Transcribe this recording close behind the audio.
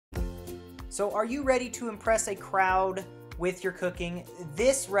So are you ready to impress a crowd with your cooking?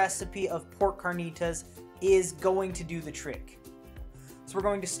 This recipe of pork carnitas is going to do the trick. So we're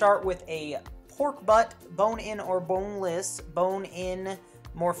going to start with a pork butt, bone-in or boneless. Bone-in,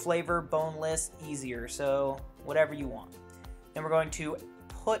 more flavor, boneless, easier, so whatever you want. Then we're going to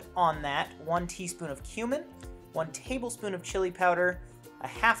put on that 1 teaspoon of cumin, 1 tablespoon of chili powder, a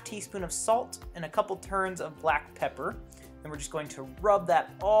half teaspoon of salt, and a couple turns of black pepper. And we're just going to rub that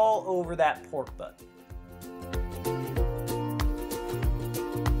all over that pork butt.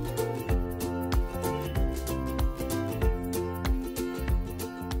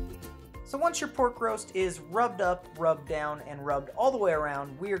 So once your pork roast is rubbed up, rubbed down, and rubbed all the way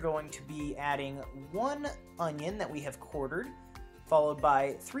around, we are going to be adding 1 onion that we have quartered, followed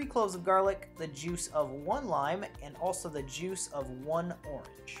by 3 cloves of garlic, the juice of 1 lime, and also the juice of 1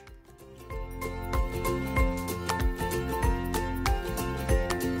 orange.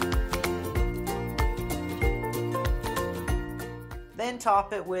 Then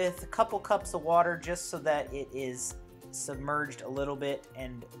top it with a couple cups of water just so that it is submerged a little bit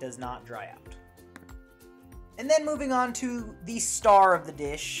and does not dry out. And then moving on to the star of the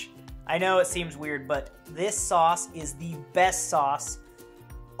dish. I know it seems weird, but this sauce is the best sauce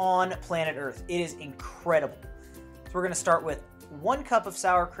on planet Earth. It is incredible. So we're going to start with 1 cup of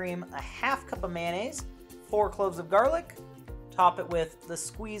sour cream, a half cup of mayonnaise, 4 cloves of garlic. Top it with the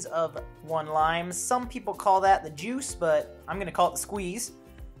squeeze of 1 lime. Some people call that the juice, but I'm going to call it the squeeze.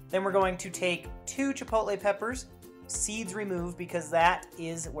 Then we're going to take 2 chipotle peppers, seeds removed because that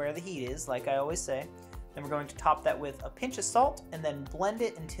is where the heat is, like I always say. Then we're going to top that with a pinch of salt and then blend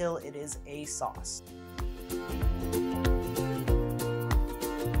it until it is a sauce.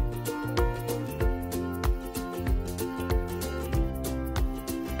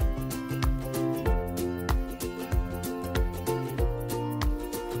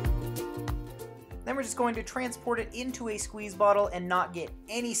 Then we're just going to transport it into a squeeze bottle and not get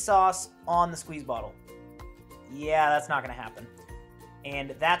any sauce on the squeeze bottle. Yeah, that's not going to happen.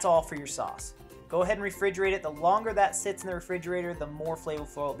 And that's all for your sauce. Go ahead and refrigerate it. The longer that sits in the refrigerator, the more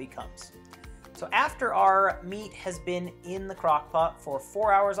flavorful it becomes. So after our meat has been in the crock pot for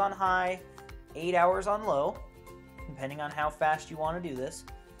 4 hours on high, 8 hours on low, depending on how fast you want to do this,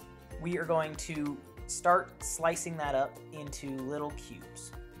 we are going to start slicing that up into little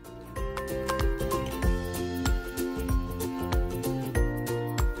cubes.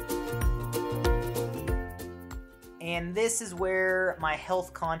 And this is where my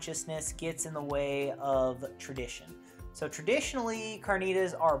health consciousness gets in the way of tradition. So traditionally,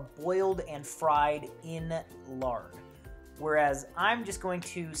 carnitas are boiled and fried in lard, whereas I'm just going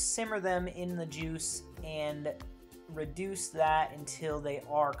to simmer them in the juice and reduce that until they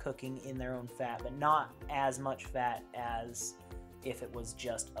are cooking in their own fat, but not as much fat as if it was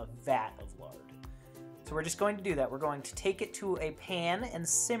just a vat of lard. So we're just going to do that. We're going to take it to a pan and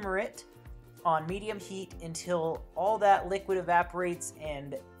simmer it on medium heat until all that liquid evaporates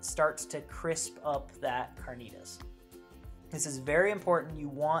and starts to crisp up that carnitas. This is very important. You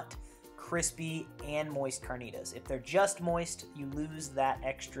want crispy and moist carnitas. If they're just moist, you lose that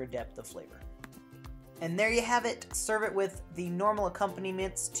extra depth of flavor. And there you have it. Serve it with the normal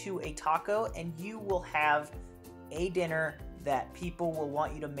accompaniments to a taco, and you will have a dinner that people will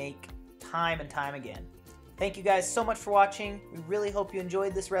want you to make time and time again. Thank you guys so much for watching. We really hope you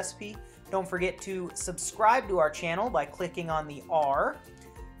enjoyed this recipe. Don't forget to subscribe to our channel by clicking on the R.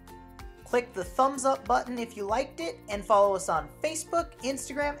 Click the thumbs up button if you liked it, and follow us on Facebook,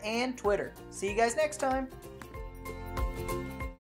 Instagram, and Twitter. See you guys next time.